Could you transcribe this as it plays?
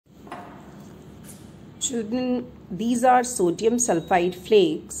Children, these are sodium sulfide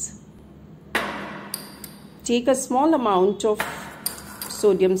flakes. Take a small amount of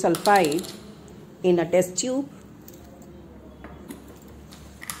sodium sulfide in a test tube.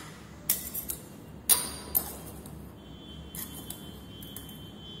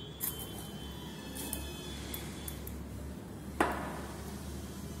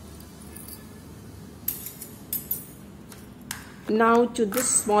 Now to this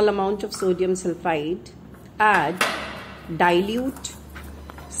small amount of sodium sulfide, add dilute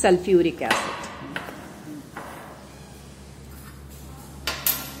sulfuric acid.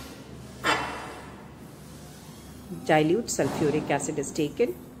 Dilute sulfuric acid is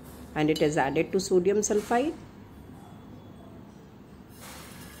taken and it is added to sodium sulfide.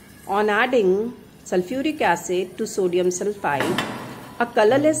 On adding sulfuric acid to sodium sulfide, a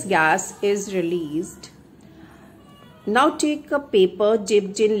colorless gas is released. Now take a paper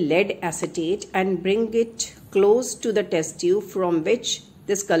dipped in lead acetate and bring it close to the test tube from which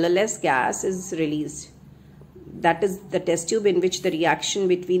this colorless gas is released. That is the test tube in which the reaction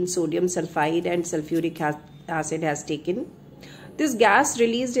between sodium sulfide and sulfuric acid has taken. This gas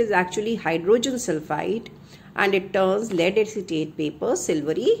released is actually hydrogen sulfide and it turns lead acetate paper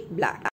silvery black.